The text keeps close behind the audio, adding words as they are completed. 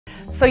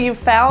So you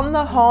found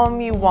the home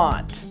you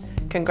want.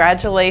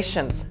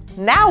 Congratulations.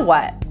 Now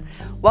what?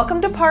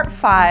 Welcome to part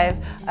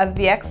 5 of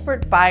the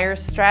Expert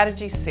Buyers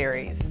Strategy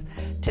series.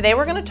 Today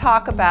we're going to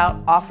talk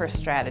about offer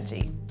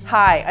strategy.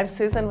 Hi, I'm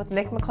Susan with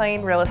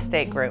McLean Real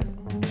Estate Group.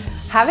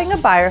 Having a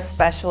buyer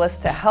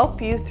specialist to help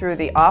you through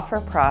the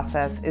offer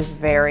process is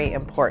very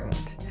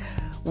important.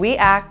 We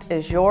act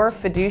as your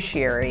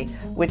fiduciary,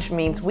 which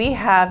means we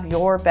have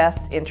your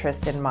best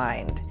interest in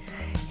mind.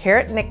 Here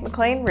at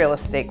McLean Real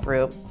Estate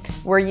Group,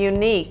 we're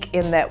unique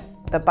in that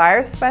the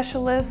buyer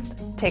specialist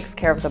takes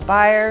care of the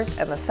buyers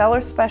and the seller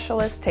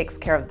specialist takes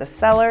care of the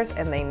sellers,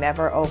 and they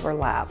never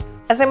overlap.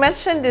 As I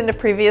mentioned in the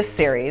previous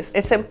series,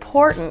 it's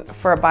important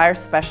for a buyer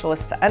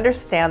specialist to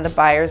understand the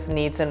buyer's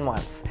needs and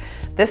wants.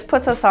 This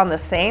puts us on the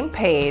same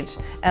page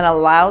and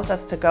allows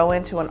us to go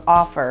into an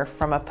offer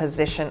from a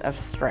position of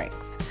strength.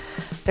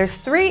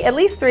 There's at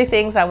least three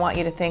things I want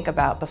you to think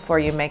about before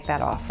you make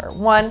that offer.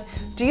 1,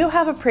 do you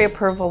have a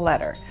pre-approval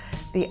letter?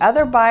 The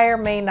other buyer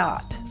may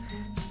not.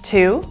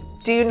 2,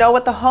 do you know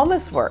what the home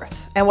is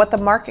worth and what the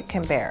market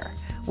can bear?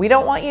 We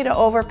don't want you to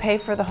overpay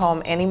for the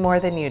home any more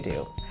than you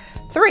do.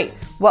 3,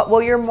 what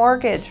will your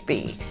mortgage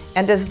be?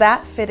 And does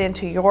that fit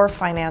into your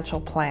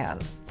financial plan?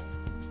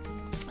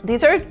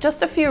 These are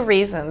just a few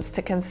reasons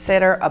to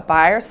consider a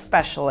buyer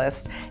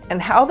specialist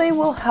and how they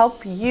will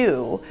help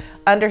you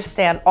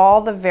understand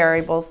all the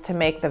variables to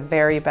make the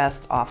very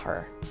best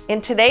offer. In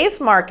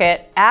today's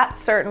market, at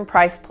certain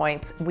price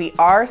points, we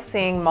are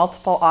seeing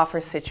multiple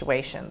offer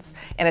situations,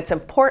 and it's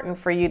important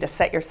for you to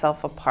set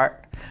yourself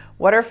apart.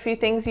 What are a few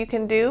things you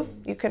can do?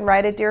 You can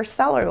write a Dear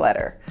Seller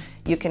letter.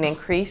 You can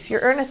increase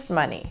your earnest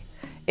money.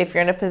 If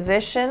you're in a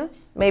position,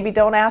 maybe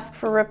don't ask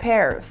for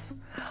repairs.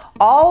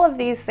 All of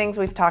these things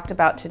we've talked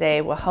about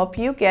today will help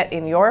you get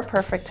in your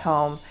perfect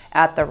home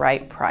at the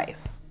right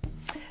price.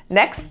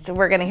 Next,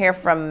 we're going to hear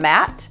from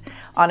Matt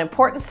on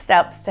important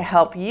steps to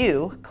help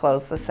you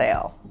close the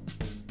sale.